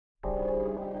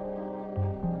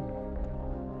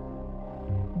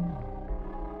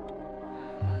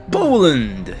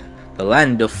Poland, the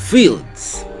land of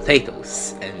fields,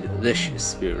 potatoes, and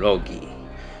delicious pierogi.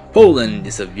 Poland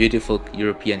is a beautiful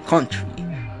European country,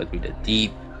 but with a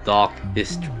deep, dark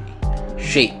history,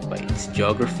 shaped by its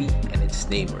geography and its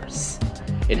neighbors.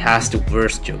 It has the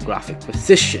worst geographic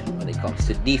position when it comes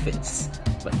to defense,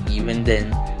 but even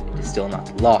then, it is still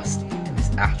not lost and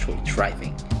is actually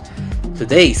thriving.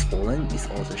 Today's Poland is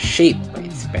also shaped by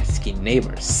its pesky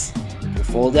neighbors.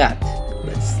 Before that,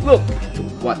 let's look into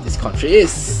what this country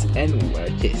is and where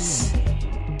it is.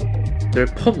 The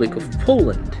Republic of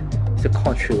Poland is a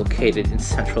country located in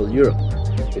Central Europe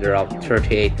with around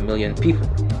 38 million people.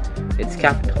 Its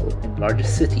capital and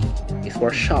largest city is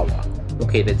Warsaw,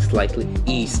 located slightly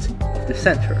east of the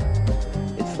center.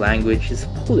 Its language is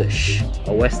Polish,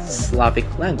 a West Slavic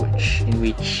language in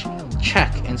which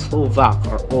Czech and Slovak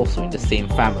are also in the same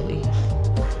family.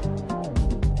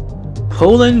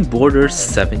 Poland borders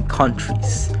 7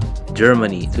 countries: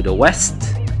 Germany to the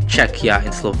west, Czechia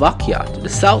and Slovakia to the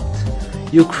south,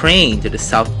 Ukraine to the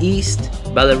southeast,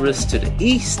 Belarus to the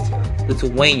east,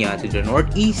 Lithuania to the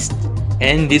northeast,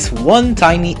 and this one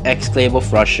tiny exclave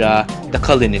of Russia, the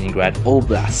Kaliningrad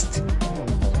Oblast,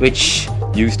 which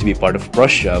used to be part of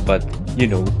Russia, but you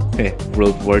know,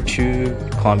 World War II,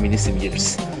 communism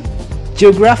years.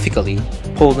 Geographically,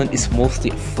 Poland is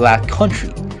mostly a flat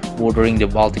country, bordering the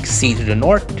Baltic Sea to the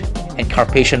north and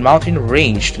Carpathian Mountain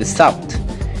Range to the south.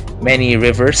 Many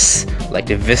rivers, like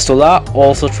the Vistula,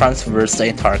 also traverse the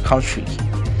entire country.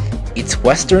 Its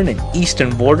western and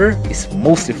eastern border is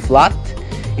mostly flat,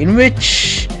 in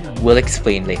which we'll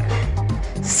explain later.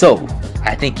 So,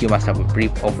 I think you must have a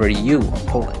brief overview of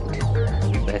Poland.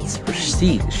 Let's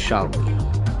proceed, shall we?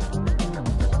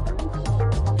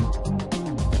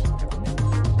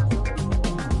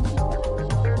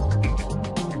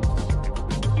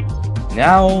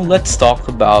 Now, let's talk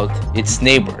about its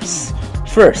neighbors.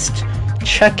 First,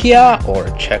 Czechia or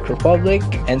Czech Republic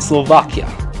and Slovakia.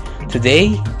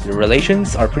 Today, the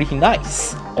relations are pretty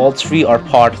nice. All 3 are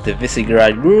part of the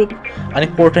Visegrad group, an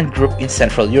important group in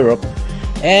Central Europe,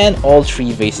 and all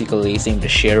 3 basically seem to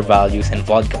share values and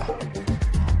vodka.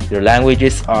 Their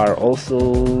languages are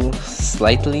also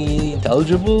slightly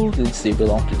intelligible since they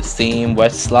belong to the same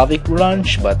West Slavic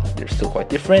branch, but they're still quite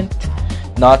different.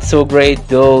 Not so great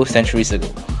though centuries ago.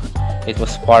 It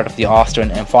was part of the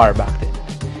Austrian Empire back then.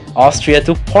 Austria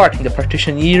took part in the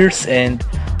partition years and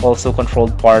also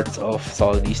controlled parts of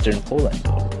southeastern Poland,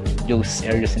 or those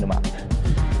areas in the map.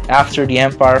 After the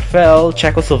empire fell,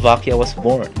 Czechoslovakia was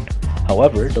born.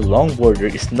 However, the long border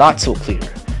is not so clear.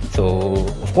 So,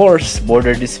 of course,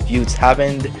 border disputes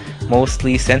happened,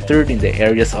 mostly centered in the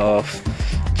areas of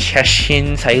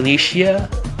Czechian Silesia,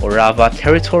 Orava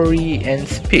territory, and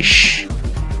Spish.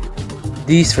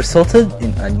 These resulted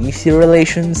in uneasy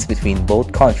relations between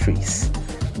both countries.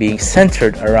 Being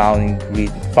centered around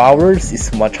great powers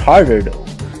is much harder though.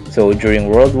 So during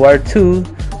World War II,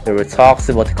 there were talks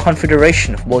about the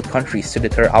confederation of both countries to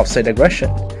deter outside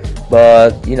aggression.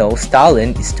 But, you know,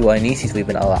 Stalin is too uneasy to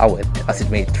even allow it, as it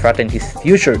may threaten his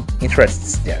future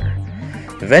interests there.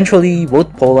 Eventually,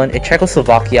 both Poland and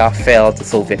Czechoslovakia fell to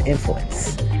Soviet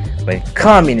influence. When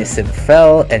communism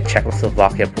fell and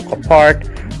Czechoslovakia broke apart,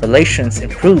 relations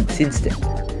improved since then.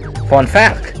 Fun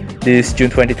fact, this June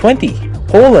 2020,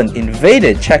 Poland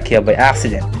invaded Czechia by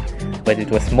accident, but it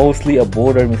was mostly a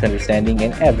border misunderstanding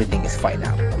and everything is fine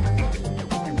now.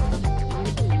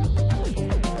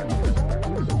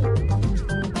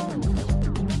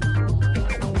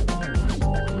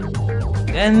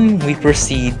 Then we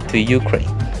proceed to Ukraine.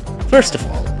 First of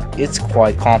all, it's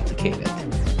quite complicated.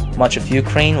 Much of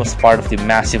Ukraine was part of the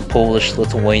massive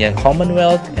Polish-Lithuanian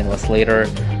Commonwealth and was later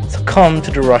succumbed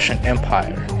to the Russian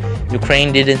Empire.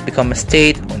 Ukraine didn't become a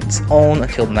state on its own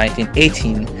until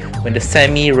 1918, when the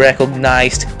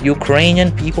semi-recognized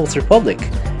Ukrainian People's Republic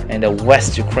and the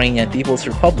West Ukrainian People's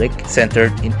Republic,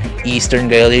 centered in eastern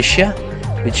Galicia,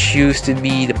 which used to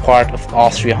be the part of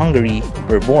Austria-Hungary,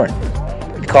 were born.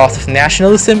 Because of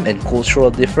nationalism and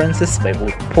cultural differences by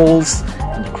both Poles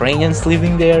and Ukrainians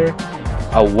living there,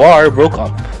 a war broke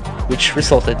up, which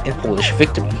resulted in Polish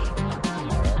victory.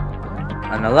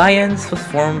 An alliance was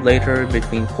formed later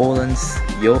between Poland's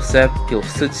Józef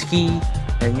Pilsudski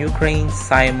and Ukraine's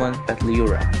Simon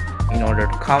Petliura in order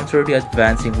to counter the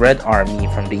advancing Red Army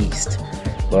from the east.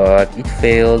 But it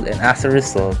failed, and as a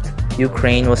result,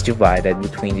 Ukraine was divided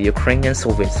between the Ukrainian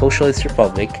Soviet Socialist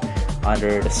Republic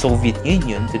under the Soviet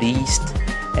Union to the east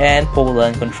and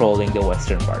Poland controlling the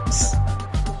western parts.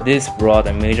 This brought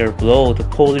a major blow to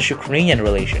Polish-Ukrainian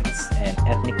relations, and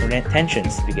ethnic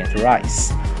tensions began to rise.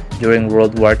 During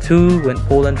World War II, when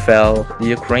Poland fell, the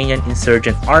Ukrainian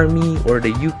Insurgent Army, or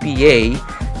the UPA,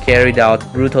 carried out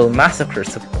brutal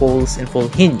massacres of Poles in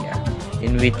Volhynia,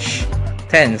 in which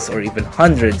tens or even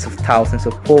hundreds of thousands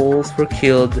of Poles were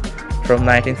killed from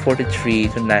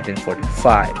 1943 to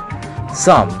 1945.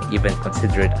 Some even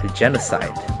consider it a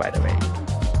genocide, by the way.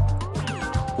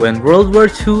 When World War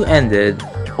II ended,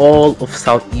 all of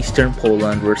southeastern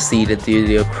Poland were ceded to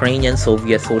the Ukrainian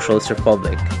Soviet Socialist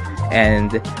Republic,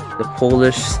 and the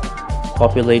Polish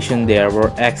population there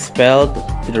were expelled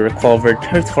to the recovered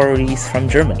territories from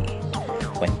Germany.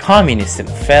 When communism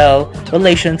fell,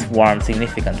 relations warmed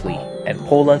significantly, and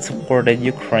Poland supported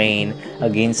Ukraine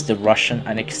against the Russian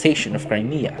annexation of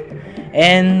Crimea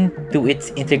and to its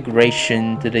integration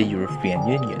to the European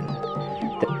Union.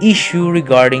 The issue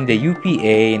regarding the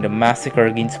UPA and the massacre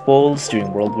against Poles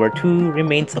during World War II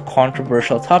remains a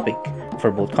controversial topic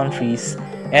for both countries,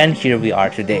 and here we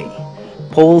are today.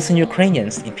 Poles and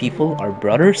Ukrainians in people are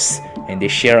brothers, and they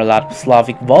share a lot of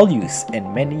Slavic values,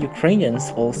 and many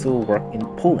Ukrainians also work in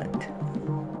Poland.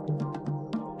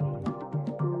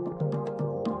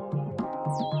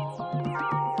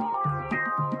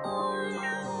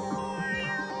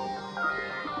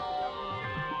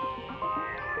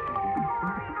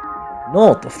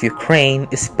 North of Ukraine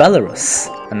is Belarus,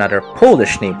 another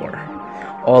Polish neighbor.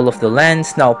 All of the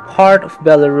lands now part of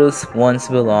Belarus once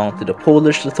belonged to the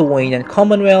Polish-Lithuanian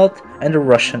Commonwealth and the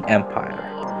Russian Empire.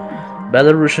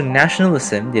 Belarusian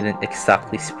nationalism didn't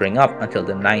exactly spring up until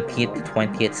the 19th to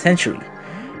 20th century,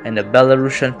 and the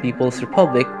Belarusian People's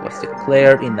Republic was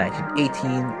declared in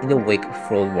 1918 in the wake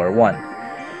of World War I.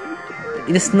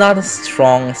 It is not as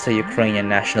strong as the Ukrainian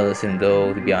nationalism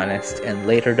though, to be honest, and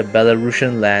later the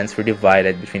Belarusian lands were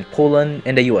divided between Poland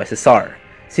and the USSR,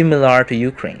 similar to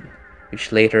Ukraine,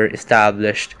 which later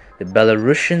established the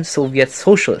Belarusian Soviet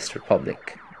Socialist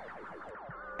Republic.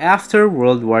 After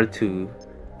World War II,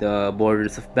 the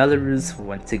borders of Belarus were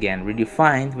once again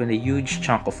redefined when a huge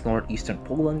chunk of northeastern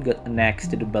Poland got annexed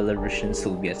to the Belarusian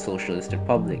Soviet Socialist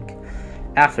Republic.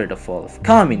 After the fall of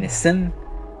communism,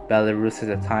 Belarus at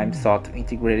the time sought to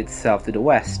integrate itself to the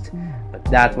West, but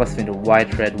that was when the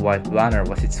white-red-white banner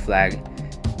was its flag,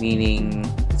 meaning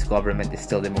its government is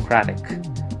still democratic.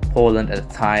 Poland at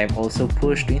the time also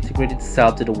pushed to integrate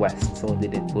itself to the West, so they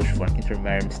did push for an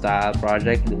interim-style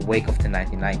project in the wake of the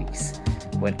 1990s.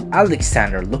 When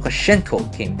Alexander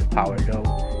Lukashenko came to power though,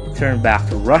 he turned back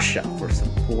to Russia for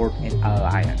support and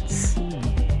alliance.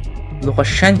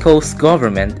 Lukashenko's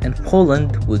government and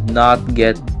Poland would not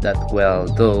get that well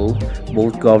though.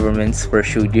 Both governments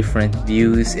pursue different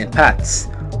views and paths.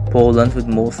 Poland would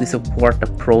mostly support the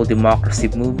pro-democracy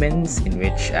movements, in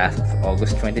which as of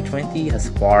August 2020 has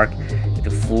sparked into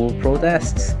full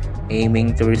protests,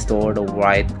 aiming to restore the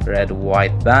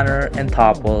white-red-white banner and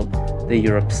topple the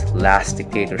Europe's last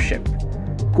dictatorship.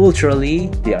 Culturally,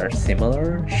 they are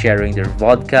similar, sharing their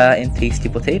vodka and tasty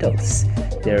potatoes.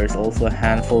 There is also a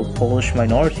handful of Polish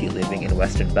minority living in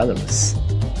western Belarus.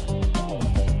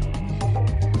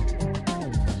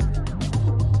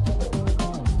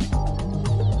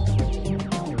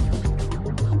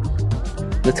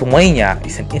 Lithuania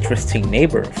is an interesting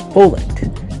neighbor of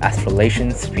Poland, as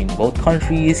relations between both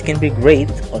countries can be great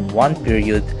on one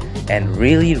period and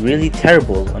really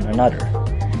terrible on another.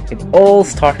 It all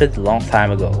started a long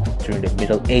time ago, during the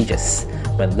Middle Ages,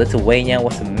 when Lithuania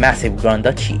was a massive Grand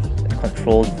Duchy that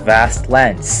controlled vast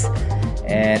lands,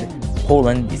 and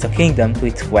Poland is a kingdom to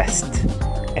its west.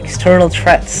 External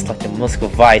threats like the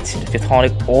Muscovites and the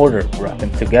Teutonic Order brought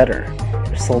them together,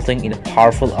 resulting in a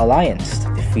powerful alliance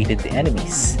that defeated the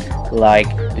enemies, like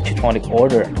the Teutonic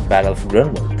Order at the Battle of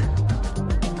Grunwald.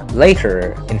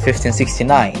 Later, in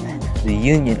 1569, the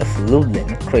Union of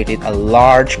Lublin created a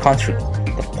large country,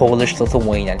 the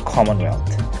Polish-Lithuanian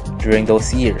Commonwealth. During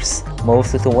those years,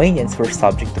 most Lithuanians were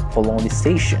subject to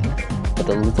colonization, but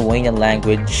the Lithuanian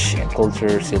language and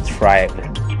culture still thrived.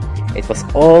 It was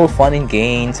all fun and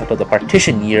games until the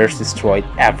partition years destroyed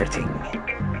everything.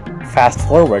 Fast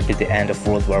forward to the end of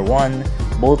World War I,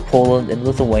 both Poland and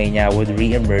Lithuania would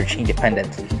re-emerge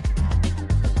independently.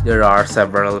 There are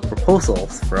several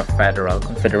proposals for a federal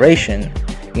confederation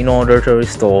in order to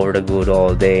restore the good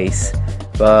old days,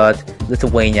 but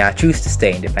Lithuania chose to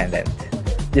stay independent.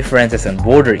 Differences on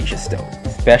border issues though,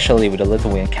 especially with the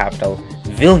Lithuanian capital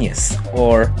Vilnius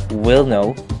or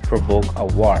Wilno, provoked a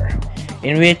war,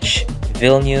 in which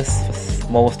Vilnius,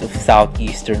 most of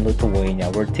southeastern Lithuania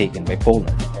were taken by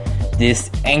Poland. This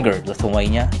angered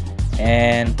Lithuania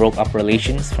and broke up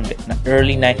relations from the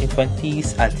early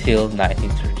 1920s until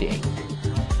 1938.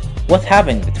 What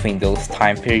happened between those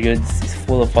time periods is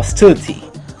full of hostility,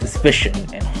 suspicion,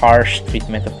 and harsh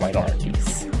treatment of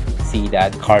minorities. See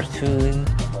that cartoon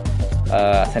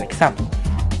as an example.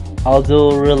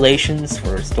 Although relations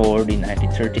were restored in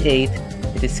 1938,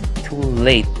 it is too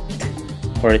late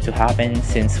for it to happen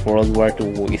since World War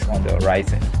II is on the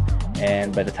horizon.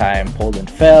 And by the time Poland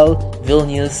fell,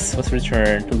 Vilnius was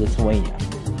returned to Lithuania,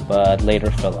 but later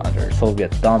fell under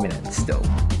Soviet dominance though.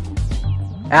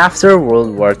 After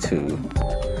World War II,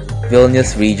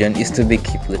 Vilnius region is to be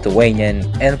kept Lithuanian,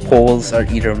 and Poles are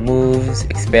either moved,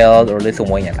 expelled, or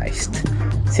Lithuanianized.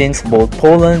 Since both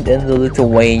Poland and the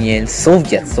Lithuanian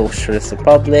Soviet Socialist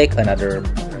Republic, another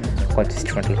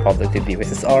constituent republic of the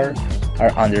USSR,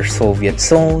 are under Soviet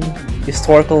zone,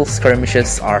 historical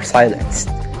skirmishes are silenced.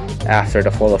 After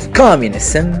the fall of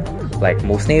communism, like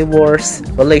most neighbors,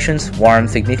 relations warmed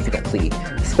significantly,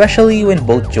 especially when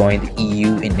both joined the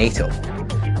EU and NATO.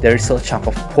 There is still a chunk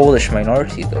of Polish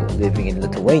minority though living in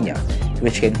Lithuania,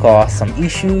 which can cause some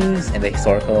issues, and the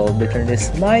historical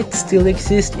bitterness might still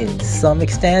exist in some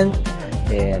extent,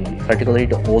 and particularly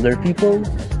the older people,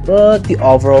 but the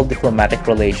overall diplomatic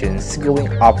relations going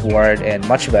upward and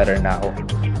much better now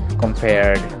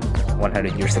compared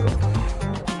 100 years ago.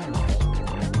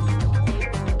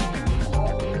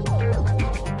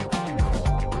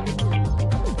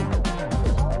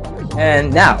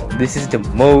 And now, this is the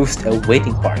most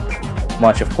awaiting part.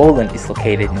 Much of Poland is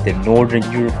located in the northern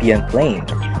European plain,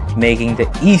 making the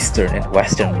eastern and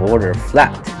western border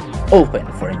flat, open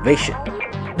for invasion.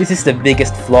 This is the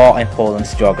biggest flaw in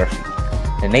Poland's geography.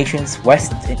 The nations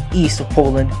west and east of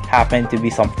Poland happen to be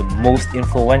some of the most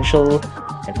influential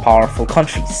and powerful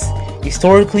countries,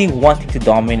 historically wanting to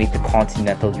dominate the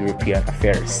continental European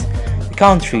affairs. The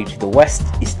country to the west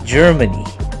is Germany,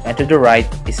 and to the right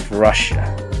is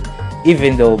Russia.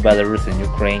 Even though Belarus and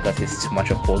Ukraine consists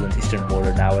much of Poland's eastern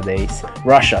border nowadays,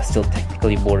 Russia still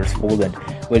technically borders Poland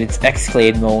with its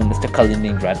exclave known as the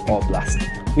Kaliningrad Oblast,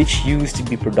 which used to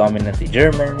be predominantly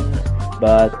German,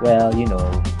 but well, you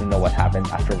know what happened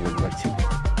after World War II.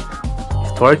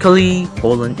 Historically,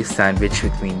 Poland is sandwiched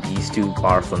between these two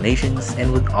powerful nations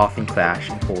and would often clash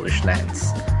in Polish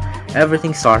lands.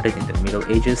 Everything started in the Middle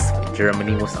Ages when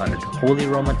Germany was under the Holy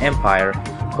Roman Empire,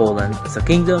 Poland as a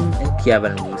kingdom, and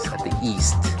Kievan Rus at the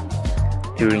east.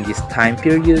 During these time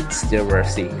periods, there were a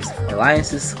series of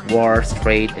alliances, wars,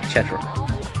 trade, etc.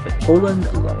 But Poland,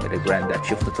 along with the Grand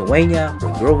Duchy of Lithuania,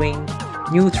 were growing.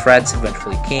 New threats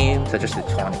eventually came, such as the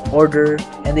Teutonic Order,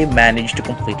 and they managed to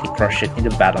completely crush it in the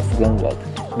Battle of Grunwald,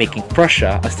 making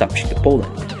Prussia a subject to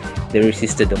Poland. They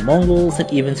resisted the Mongols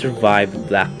and even survived the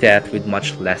Black Death with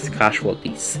much less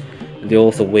casualties. They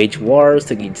also waged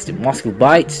wars against the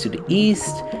Muscovites to the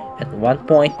east. At one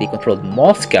point, they controlled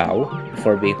Moscow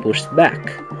before being pushed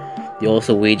back. They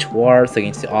also waged wars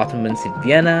against the Ottomans in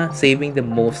Vienna, saving the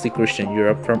mostly Christian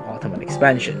Europe from Ottoman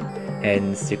expansion.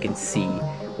 Hence, you can see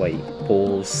why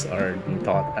Poles are being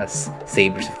thought as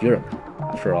saviors of Europe,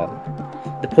 after all.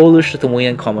 The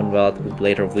Polish-Lithuanian Commonwealth would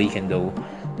later weaken though,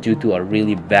 due to a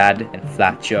really bad and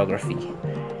flat geography.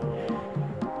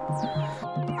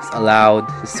 This allowed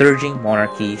the surging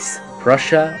monarchies,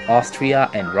 Prussia, Austria,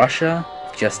 and Russia,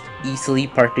 to just easily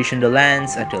partition the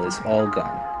lands until it's all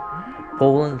gone.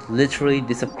 Poland literally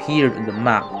disappeared on the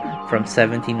map from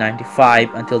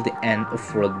 1795 until the end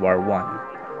of World War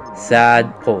I.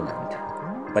 Sad Poland.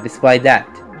 But despite that,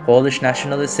 Polish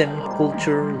nationalism,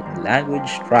 culture, and language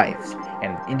thrived,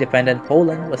 and independent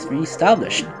Poland was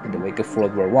re-established in the wake of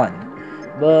World War I.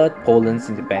 But Poland's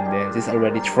independence is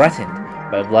already threatened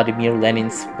by Vladimir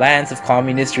Lenin's plans of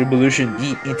communist revolution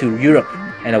deep into Europe,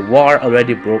 and a war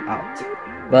already broke out.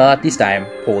 But this time,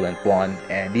 Poland won,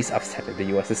 and this upset the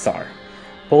USSR.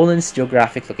 Poland's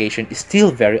geographic location is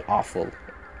still very awful,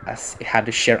 as it had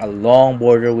to share a long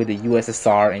border with the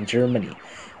USSR and Germany,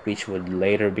 which would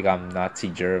later become Nazi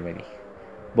Germany.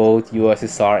 Both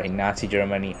USSR and Nazi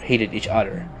Germany hated each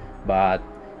other, but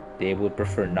they would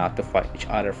prefer not to fight each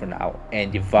other for now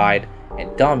and divide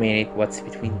and dominate what's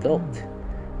between both.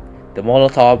 The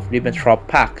Molotov-Ribbentrop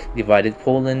Pact divided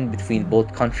Poland between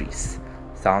both countries.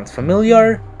 Sounds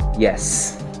familiar?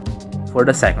 Yes. For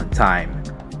the second time,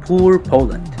 poor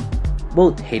Poland.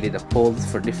 Both hated the Poles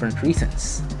for different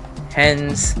reasons.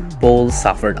 Hence, Poles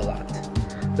suffered a lot.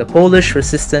 The Polish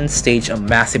resistance staged a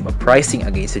massive uprising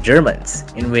against the Germans,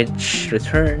 in which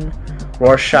return,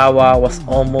 Warsaw was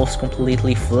almost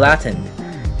completely flattened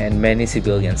and many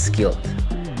civilians killed.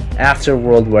 After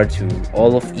World War II,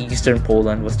 all of eastern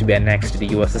Poland was to be annexed to the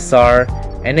USSR,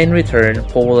 and in return,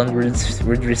 Poland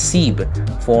would receive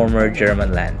former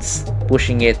German lands,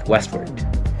 pushing it westward.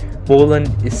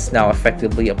 Poland is now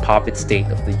effectively a puppet state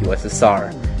of the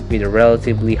USSR, with a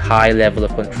relatively high level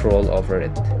of control over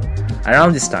it.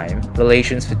 Around this time,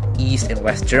 relations with East and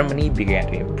West Germany began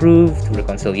to improve through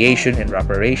reconciliation and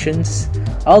reparations,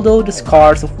 although the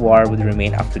scars of war would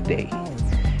remain up to date.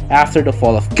 After the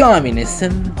fall of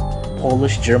communism,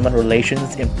 Polish-German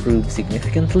relations improved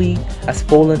significantly as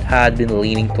Poland had been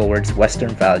leaning towards Western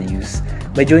values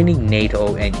by joining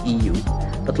NATO and EU.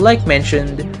 But like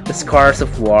mentioned, the scars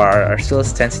of war are still a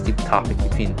sensitive topic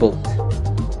between both.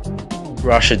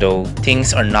 Russia though,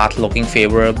 things are not looking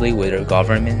favorably with their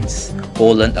governments.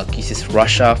 Poland accuses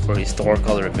Russia for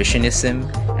historical revisionism,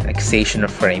 annexation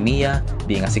of Crimea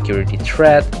being a security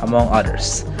threat, among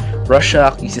others.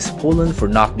 Russia accuses Poland for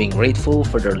not being grateful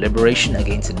for their liberation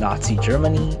against Nazi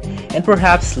Germany and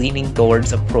perhaps leaning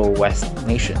towards a pro-West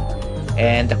nation.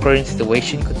 And the current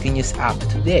situation continues up to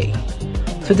today.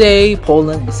 Today,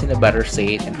 Poland is in a better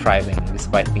state and thriving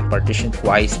despite being partitioned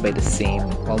twice by the same,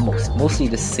 mostly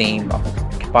the same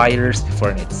occupiers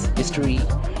before in its history,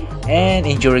 and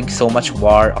enduring so much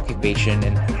war, occupation,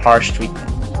 and harsh treatment.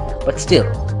 But still,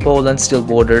 Poland still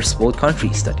borders both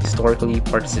countries that historically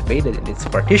participated in its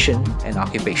partition and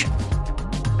occupation.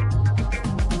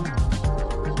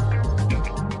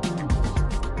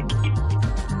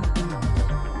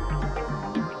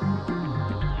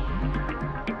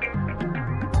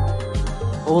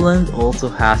 Poland also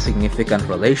has significant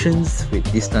relations with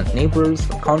distant neighbors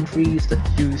or countries that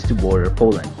used to border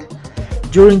Poland.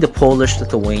 During the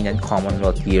Polish-Lithuanian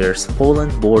Commonwealth years,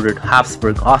 Poland bordered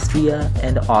Habsburg Austria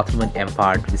and the Ottoman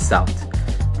Empire to the south.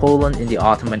 Poland and the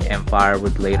Ottoman Empire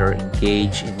would later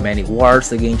engage in many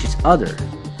wars against each other,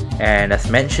 and as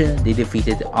mentioned, they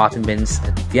defeated the Ottomans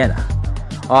at Vienna.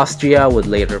 Austria would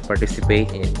later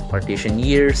participate in partition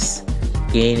years,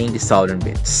 gaining the southern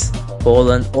bits.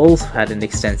 Poland also had an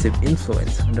extensive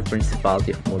influence on the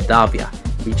Principality of Moldavia,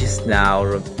 which is now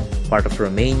part of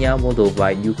Romania,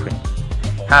 Moldova, and Ukraine,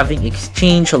 having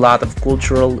exchanged a lot of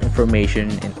cultural information,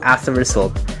 and as a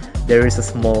result, there is a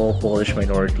small Polish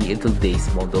minority in today's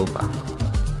Moldova.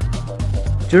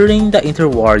 During the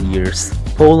interwar years,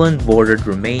 Poland bordered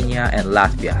Romania and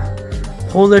Latvia.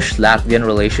 Polish-Latvian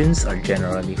relations are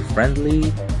generally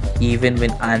friendly, even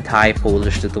when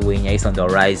anti-Polish Lithuania is on the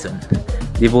horizon.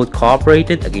 They both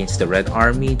cooperated against the Red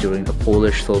Army during the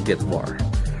Polish-Soviet War.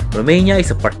 Romania is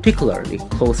a particularly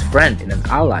close friend and an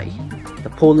ally.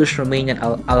 The Polish-Romanian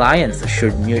alliance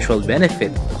assured mutual benefit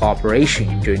and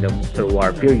cooperation during the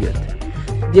interwar period.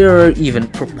 There are even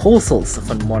proposals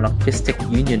of a monarchistic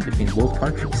union between both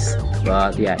countries,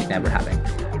 but yeah, it never happened.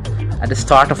 At the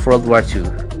start of World War II,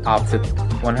 up to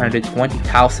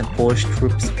 120,000 Polish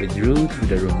troops withdrew to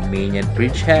the Romanian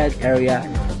bridgehead area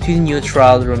to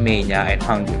neutral Romania and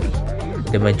Hungary.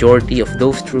 The majority of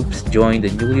those troops joined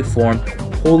the newly formed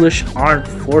Polish armed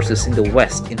forces in the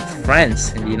West in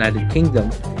France and the United Kingdom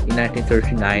in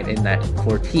 1939 and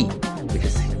 1940, which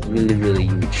is really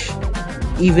huge.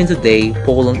 Even today,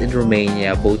 Poland and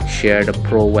Romania both share the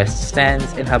pro-West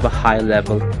stance and have a high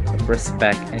level of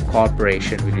respect and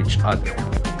cooperation with each other.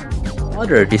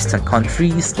 Other distant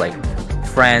countries like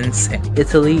France and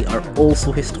Italy are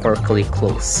also historically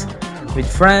close. With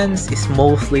France is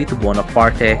mostly to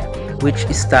Bonaparte, which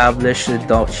established the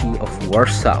Duchy of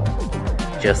Warsaw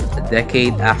just a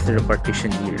decade after the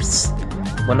partition years.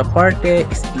 Bonaparte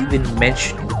is even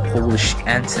mentioned in the Polish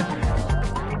anthem.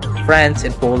 France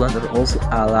and Poland are also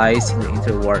allies in the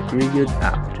interwar period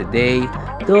up to today,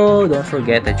 though don't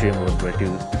forget that during World War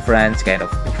II, France kind of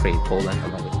betrayed Poland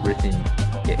along with Britain.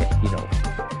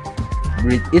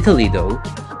 Italy though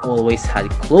always had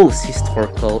close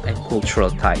historical and cultural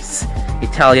ties.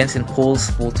 Italians and Poles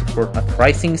both support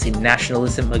uprisings in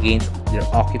nationalism against their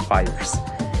occupiers.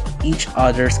 Each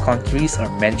other's countries are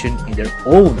mentioned in their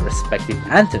own respective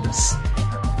anthems.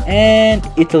 And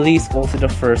Italy is also the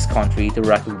first country to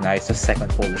recognize the Second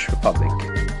Polish Republic.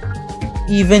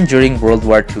 Even during World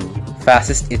War II,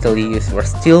 fascist Italy were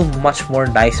still much more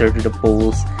nicer to the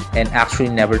Poles and actually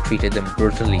never treated them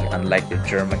brutally, unlike their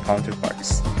German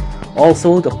counterparts.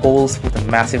 Also, the Poles put a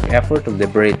massive effort to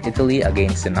liberate Italy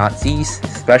against the Nazis,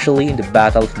 especially in the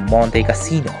Battle of Monte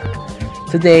Cassino.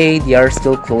 Today, they are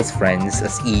still close friends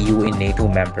as EU and NATO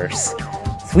members.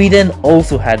 Sweden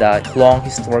also had a long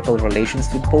historical relations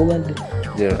with Poland.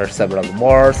 There are several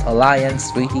wars,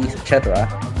 alliances, treaties, etc.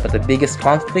 But the biggest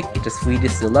conflict is the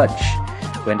Swedish Deluge,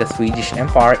 when the Swedish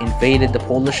Empire invaded the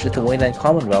Polish-Lithuanian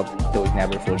Commonwealth, though it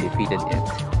never fully defeated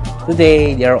it.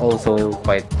 Today, they are also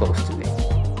quite close to it.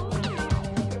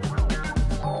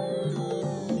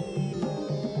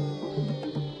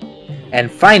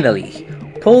 And finally,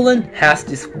 Poland has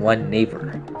this one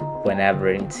neighbor. Whenever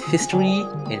in its history,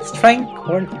 in strength,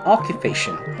 or in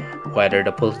occupation, whether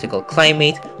the political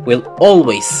climate will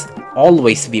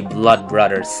always be blood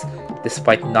brothers,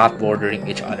 despite not bordering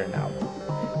each other now.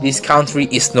 This country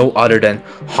is no other than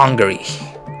Hungary.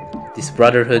 This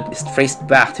brotherhood is traced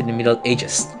back to the Middle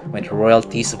Ages, when the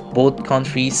royalties of both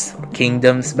countries, or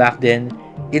kingdoms back then,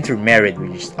 intermarried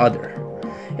with each other.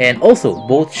 And also,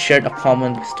 both shared a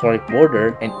common historic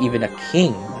border and even a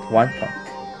king at one point.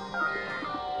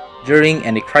 During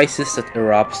any crisis that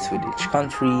erupts with each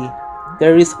country,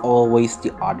 there is always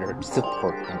the other to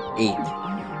support and aid.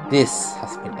 This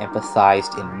has been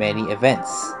emphasized in many events,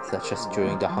 such as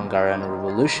during the Hungarian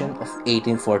Revolution of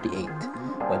 1848,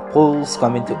 when Poles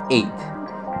come into aid,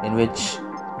 in which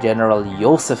General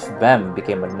Joseph Bem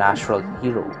became a natural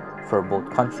hero for both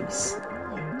countries.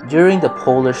 During the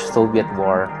Polish-Soviet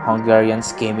War,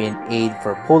 Hungarians came in aid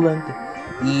for Poland,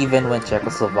 even when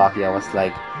Czechoslovakia was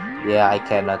like, yeah, I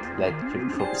cannot let your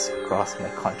troops cross my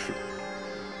country.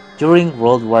 During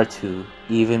World War II,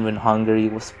 even when Hungary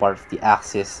was part of the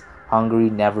Axis, Hungary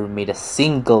never made a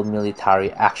single military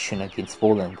action against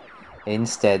Poland.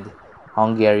 Instead,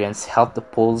 Hungarians helped the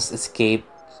Poles escape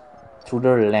through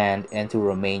their land and to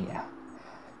Romania.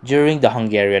 During the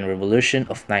Hungarian Revolution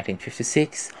of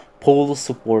 1956, Poles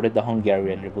supported the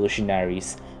Hungarian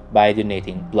revolutionaries by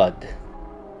donating blood.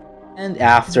 And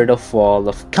after the fall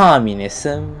of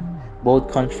communism,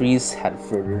 both countries had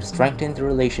further strengthened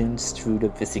relations through the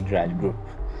Visegrad Group.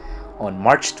 On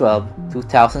March 12,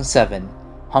 2007,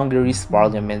 Hungary's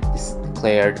parliament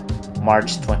declared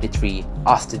March 23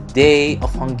 as the Day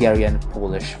of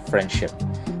Hungarian-Polish Friendship,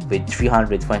 with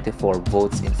 324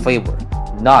 votes in favor,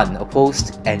 none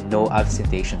opposed, and no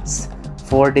abstentions.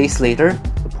 4 days later,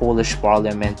 the Polish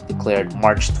parliament declared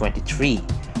March 23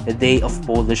 the Day of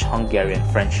Polish-Hungarian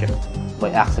Friendship by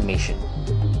acclamation.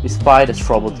 Despite a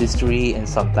troubled history and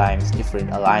sometimes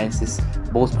different alliances,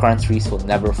 both countries will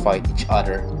never fight each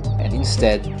other, and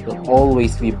instead will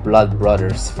always be blood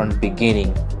brothers from the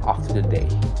beginning up to the day.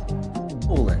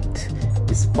 Poland,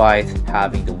 despite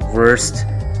having the worst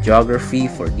geography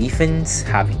for defense,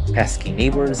 having pesky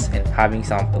neighbors, and having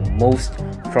some of the most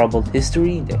troubled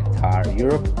history in the entire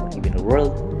Europe, or even the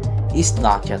world, is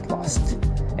not yet lost,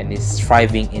 and is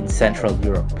thriving in Central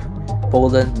Europe.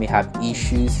 Poland may have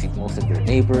issues with most of their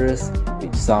neighbors,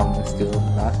 with some still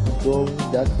not going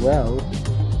that well,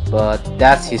 but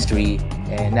that's history,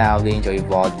 and now they enjoy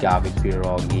vodka with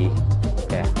pierogi.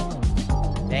 Yeah.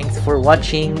 Thanks for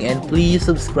watching, and please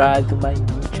subscribe to my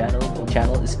new channel. My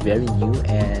channel is very new,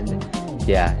 and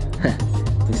yeah,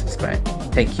 please subscribe.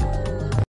 Thank you.